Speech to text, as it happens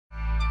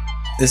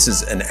This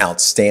is an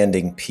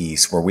outstanding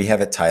piece where we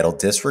have it titled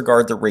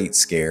Disregard the Rate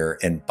Scare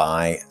and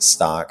Buy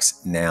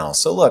Stocks Now.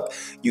 So look,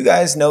 you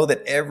guys know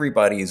that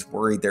everybody is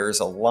worried. There is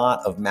a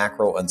lot of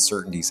macro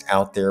uncertainties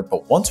out there,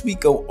 but once we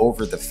go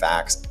over the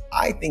facts,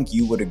 I think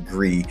you would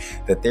agree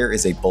that there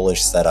is a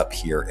bullish setup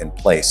here in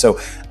play. So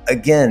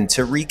again,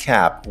 to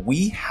recap,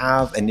 we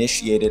have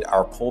initiated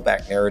our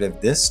pullback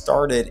narrative. This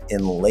started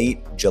in late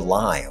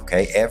July,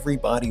 okay?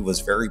 Everybody was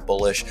very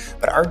bullish,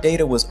 but our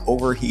data was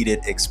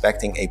overheated,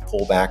 expecting a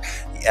pullback.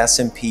 The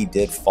S&P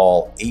did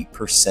fall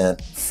 8%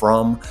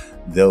 from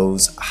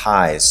those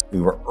highs.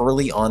 We were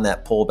early on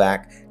that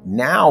pullback.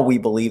 Now we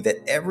believe that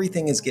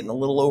everything is getting a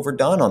little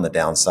overdone on the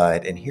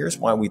downside, and here's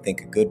why we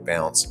think a good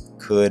bounce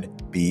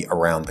could be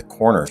around the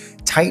corner.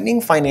 Tightening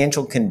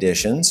financial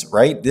conditions,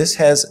 right? This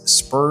has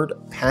spurred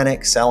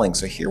panic selling.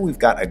 So here we've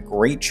got a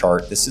great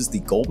chart. This is the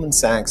Goldman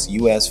Sachs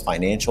US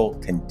Financial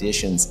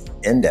Conditions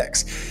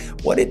Index.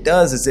 What it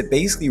does is it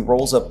basically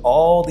rolls up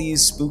all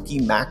these spooky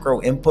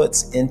macro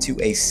inputs into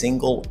a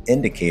single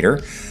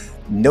indicator.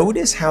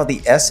 Notice how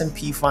the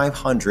S&P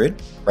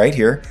 500 right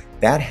here,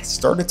 that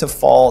started to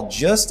fall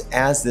just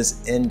as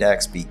this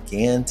index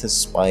began to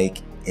spike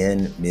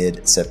in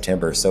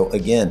mid-September. So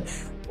again,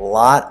 a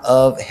lot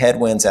of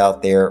headwinds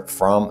out there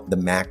from the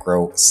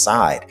macro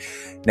side.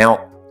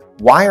 Now,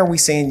 why are we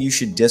saying you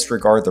should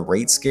disregard the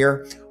rate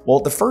scare? Well,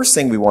 the first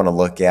thing we want to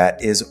look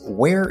at is,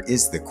 where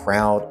is the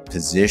crowd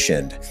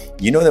positioned?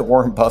 You know that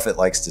Warren Buffett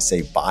likes to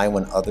say buy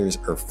when others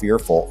are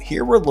fearful.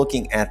 Here we're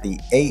looking at the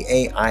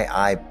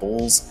AAII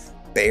Bulls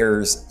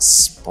Bears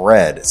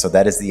spread. So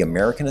that is the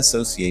American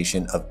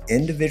Association of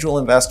Individual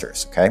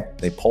Investors, okay?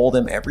 They poll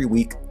them every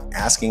week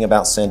asking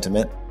about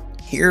sentiment.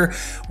 Here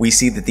we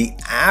see that the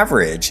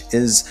average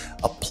is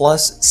a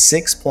plus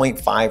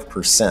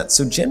 6.5%.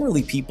 So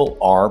generally people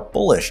are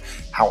bullish.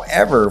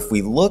 However, if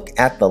we look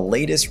at the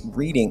latest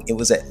reading, it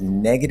was at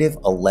negative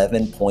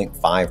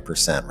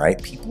 11.5%,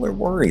 right? People are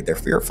worried, they're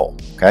fearful,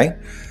 okay?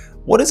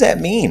 What does that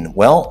mean?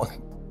 Well,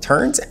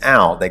 turns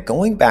out that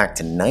going back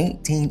to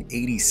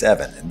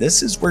 1987, and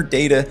this is where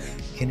data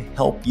can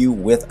help you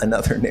with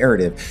another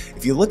narrative.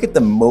 If you look at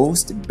the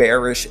most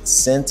bearish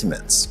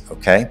sentiments,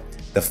 okay,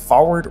 the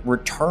forward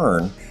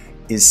return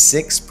is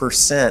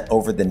 6%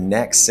 over the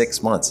next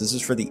 6 months. This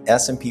is for the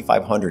S&P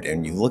 500.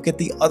 And you look at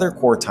the other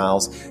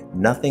quartiles,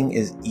 nothing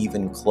is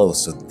even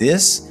close. So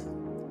this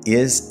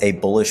is a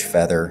bullish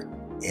feather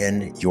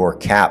in your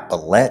cap,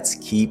 but let's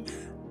keep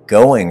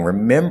going.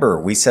 Remember,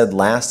 we said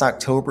last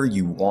October,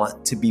 you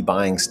want to be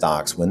buying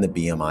stocks when the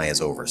BMI is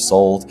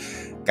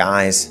oversold.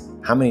 Guys,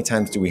 how many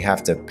times do we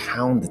have to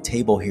pound the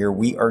table here?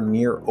 We are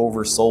near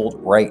oversold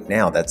right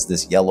now. That's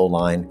this yellow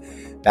line.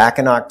 Back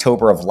in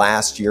October of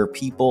last year,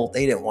 people,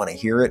 they didn't want to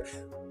hear it,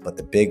 but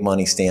the big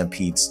money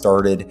stampede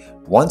started.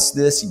 Once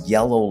this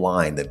yellow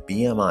line, the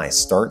BMI,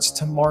 starts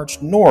to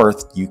march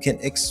north, you can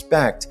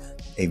expect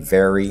a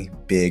very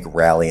big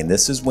rally. And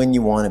this is when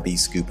you want to be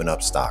scooping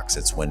up stocks.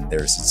 It's when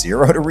there's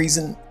zero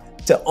reason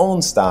to own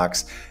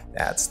stocks.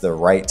 That's the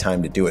right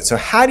time to do it. So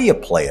how do you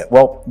play it?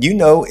 Well, you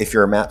know, if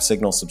you're a Map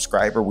Signal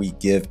subscriber, we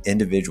give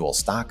individual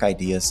stock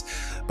ideas.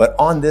 But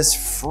on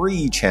this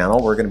free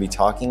channel, we're going to be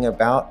talking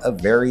about a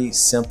very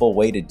simple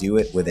way to do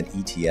it with an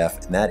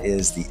ETF, and that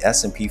is the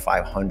S&P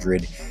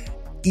 500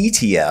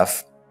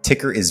 ETF.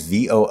 Ticker is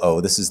VOO.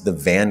 This is the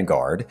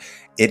Vanguard.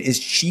 It is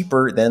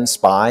cheaper than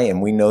SPY,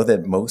 and we know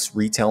that most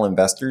retail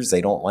investors,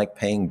 they don't like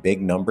paying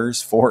big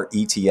numbers for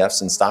ETFs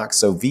and stocks.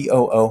 So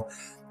VOO,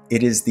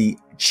 it is the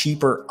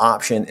cheaper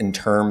option in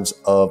terms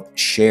of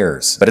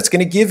shares, but it's going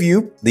to give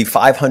you the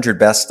 500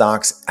 best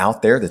stocks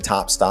out there, the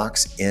top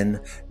stocks in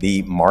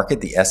the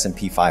market, the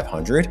S&P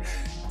 500.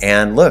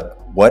 And look,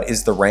 what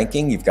is the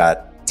ranking? You've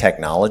got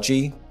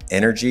technology,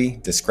 energy,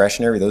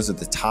 discretionary. Those are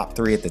the top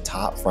three at the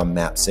top from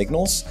Map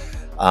Signals.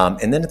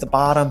 And then at the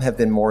bottom have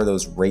been more of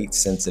those rate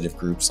sensitive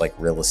groups like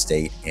real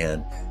estate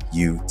and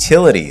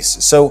utilities.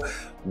 So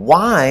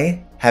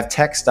why have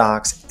tech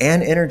stocks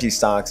and energy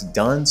stocks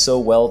done so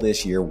well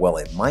this year? Well,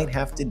 it might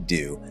have to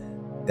do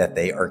that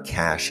they are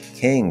cash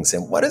kings.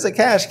 And what is a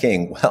cash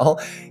king? Well,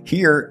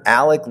 here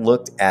Alec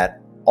looked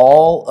at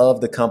all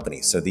of the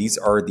companies. So these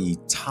are the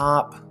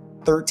top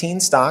 13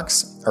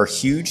 stocks, are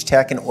huge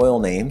tech and oil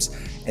names,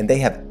 and they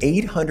have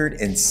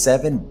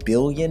 $807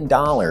 billion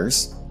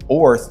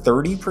or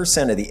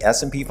 30% of the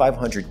S&P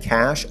 500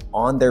 cash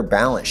on their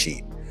balance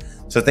sheet.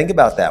 So think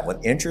about that.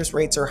 When interest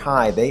rates are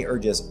high, they are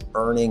just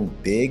earning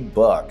big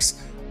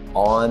bucks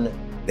on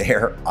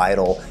their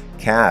idle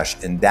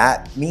cash. And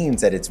that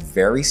means that it's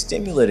very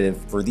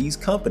stimulative for these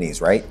companies,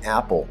 right?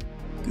 Apple,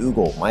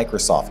 Google,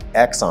 Microsoft,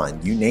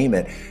 Exxon, you name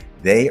it.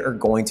 They are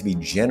going to be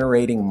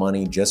generating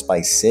money just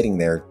by sitting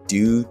there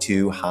due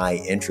to high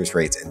interest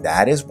rates. And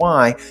that is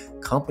why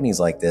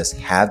companies like this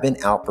have been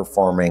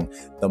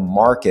outperforming the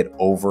market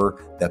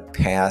over the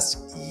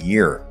past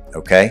year.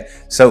 Okay,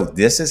 so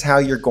this is how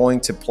you're going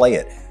to play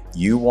it.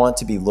 You want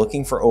to be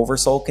looking for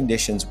oversold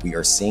conditions. We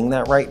are seeing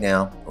that right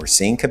now. We're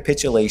seeing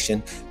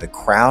capitulation. The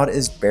crowd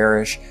is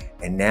bearish.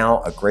 And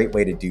now a great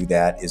way to do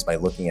that is by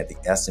looking at the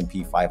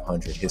S&P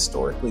 500.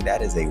 Historically,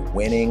 that is a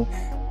winning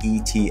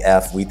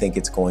ETF. We think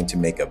it's going to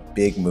make a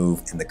big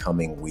move in the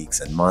coming weeks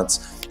and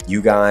months.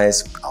 You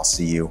guys, I'll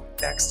see you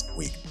next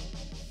week.